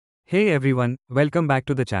Hey everyone, welcome back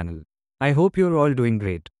to the channel. I hope you're all doing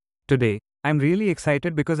great. Today, I'm really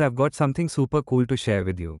excited because I've got something super cool to share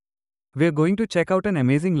with you. We're going to check out an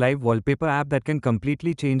amazing live wallpaper app that can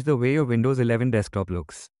completely change the way your Windows 11 desktop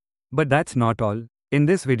looks. But that's not all. In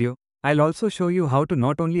this video, I'll also show you how to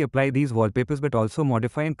not only apply these wallpapers but also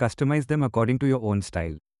modify and customize them according to your own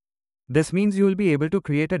style. This means you'll be able to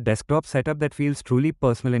create a desktop setup that feels truly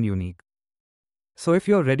personal and unique. So if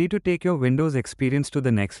you're ready to take your Windows experience to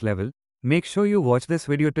the next level, make sure you watch this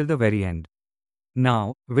video till the very end.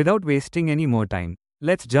 Now, without wasting any more time,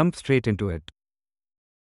 let's jump straight into it.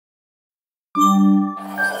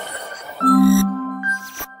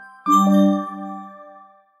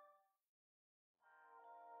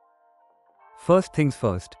 First things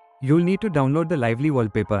first, you'll need to download the Lively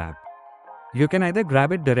Wallpaper app. You can either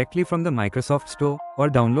grab it directly from the Microsoft Store or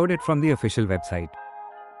download it from the official website.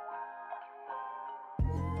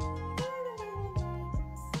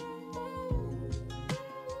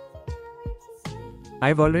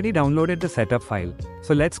 I've already downloaded the setup file,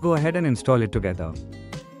 so let's go ahead and install it together.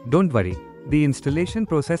 Don't worry, the installation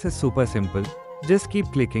process is super simple. Just keep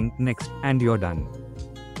clicking next and you're done.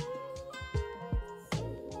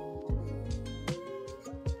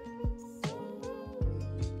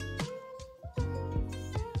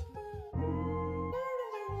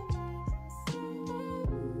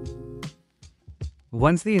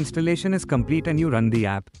 Once the installation is complete and you run the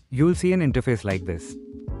app, you'll see an interface like this.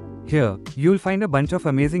 Here, you'll find a bunch of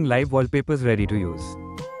amazing live wallpapers ready to use.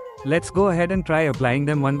 Let's go ahead and try applying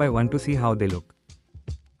them one by one to see how they look.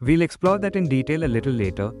 We'll explore that in detail a little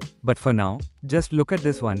later, but for now, just look at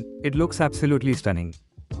this one, it looks absolutely stunning.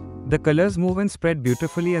 The colors move and spread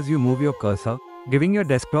beautifully as you move your cursor, giving your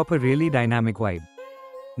desktop a really dynamic vibe.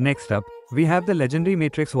 Next up, we have the legendary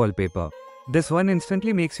Matrix wallpaper. This one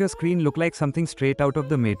instantly makes your screen look like something straight out of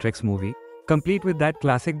the Matrix movie, complete with that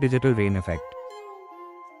classic digital rain effect.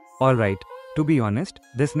 Alright, to be honest,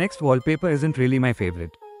 this next wallpaper isn't really my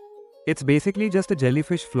favorite. It's basically just a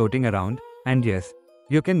jellyfish floating around, and yes,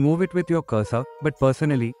 you can move it with your cursor, but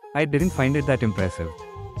personally, I didn't find it that impressive.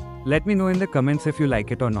 Let me know in the comments if you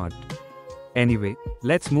like it or not. Anyway,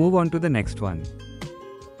 let's move on to the next one.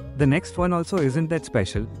 The next one also isn't that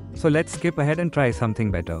special, so let's skip ahead and try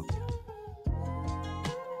something better.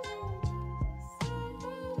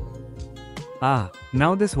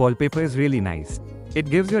 Now this wallpaper is really nice. It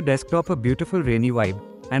gives your desktop a beautiful rainy vibe,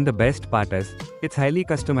 and the best part is, it's highly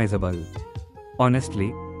customizable.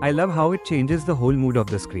 Honestly, I love how it changes the whole mood of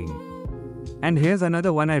the screen. And here's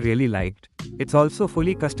another one I really liked. It's also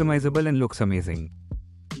fully customizable and looks amazing.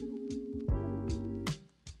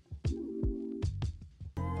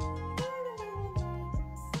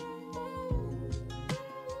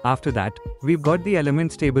 After that, we've got the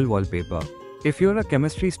Elements Table wallpaper. If you're a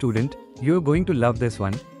chemistry student, you're going to love this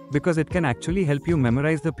one, because it can actually help you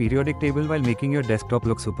memorize the periodic table while making your desktop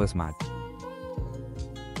look super smart.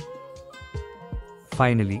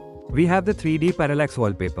 Finally, we have the 3D parallax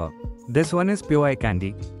wallpaper. This one is pure eye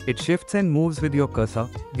candy. It shifts and moves with your cursor,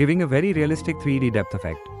 giving a very realistic 3D depth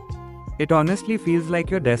effect. It honestly feels like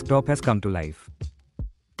your desktop has come to life.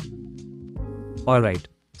 Alright,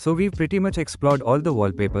 so we've pretty much explored all the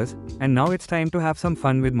wallpapers, and now it's time to have some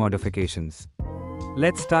fun with modifications.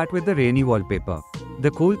 Let's start with the rainy wallpaper. The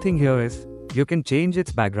cool thing here is, you can change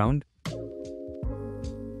its background,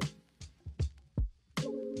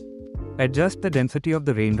 adjust the density of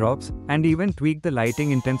the raindrops, and even tweak the lighting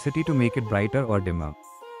intensity to make it brighter or dimmer.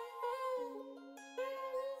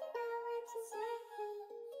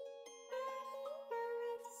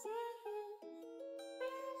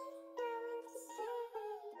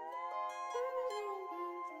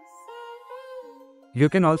 You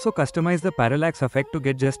can also customize the parallax effect to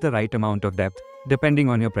get just the right amount of depth, depending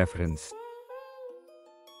on your preference.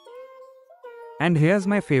 And here's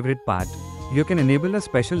my favorite part. You can enable a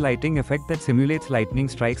special lighting effect that simulates lightning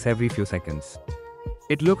strikes every few seconds.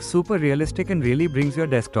 It looks super realistic and really brings your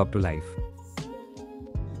desktop to life.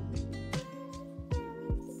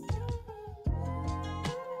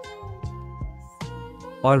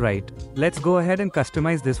 Alright, let's go ahead and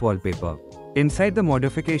customize this wallpaper. Inside the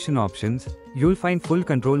modification options, you'll find full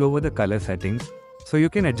control over the color settings, so you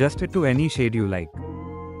can adjust it to any shade you like.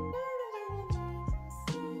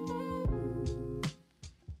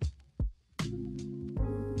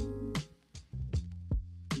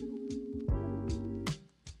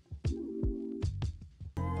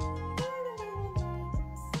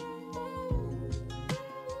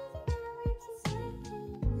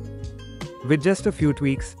 With just a few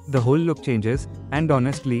tweaks, the whole look changes, and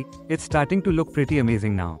honestly, it's starting to look pretty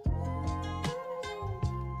amazing now.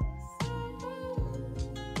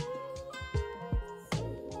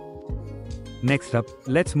 Next up,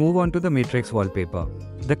 let's move on to the matrix wallpaper.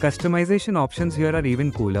 The customization options here are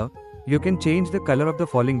even cooler. You can change the color of the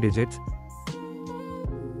falling digits,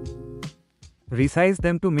 resize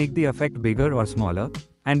them to make the effect bigger or smaller,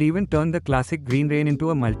 and even turn the classic green rain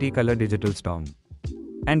into a multicolor digital storm.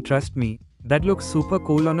 And trust me, that looks super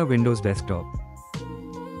cool on a Windows desktop.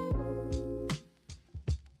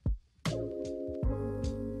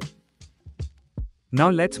 Now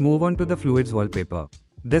let's move on to the fluids wallpaper.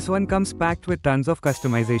 This one comes packed with tons of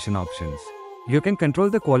customization options. You can control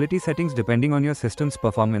the quality settings depending on your system's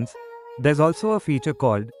performance. There's also a feature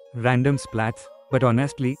called random splats, but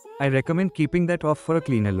honestly, I recommend keeping that off for a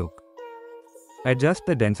cleaner look. Adjust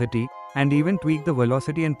the density, and even tweak the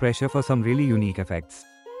velocity and pressure for some really unique effects.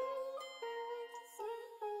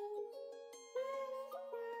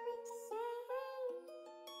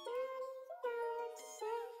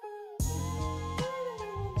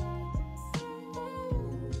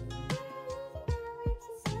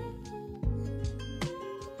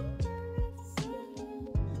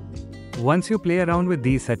 Once you play around with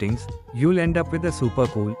these settings, you'll end up with a super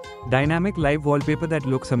cool, dynamic live wallpaper that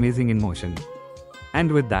looks amazing in motion.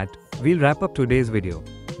 And with that, we'll wrap up today's video.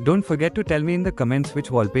 Don't forget to tell me in the comments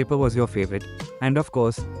which wallpaper was your favorite, and of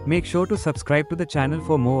course, make sure to subscribe to the channel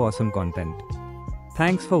for more awesome content.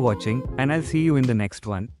 Thanks for watching, and I'll see you in the next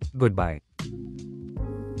one. Goodbye.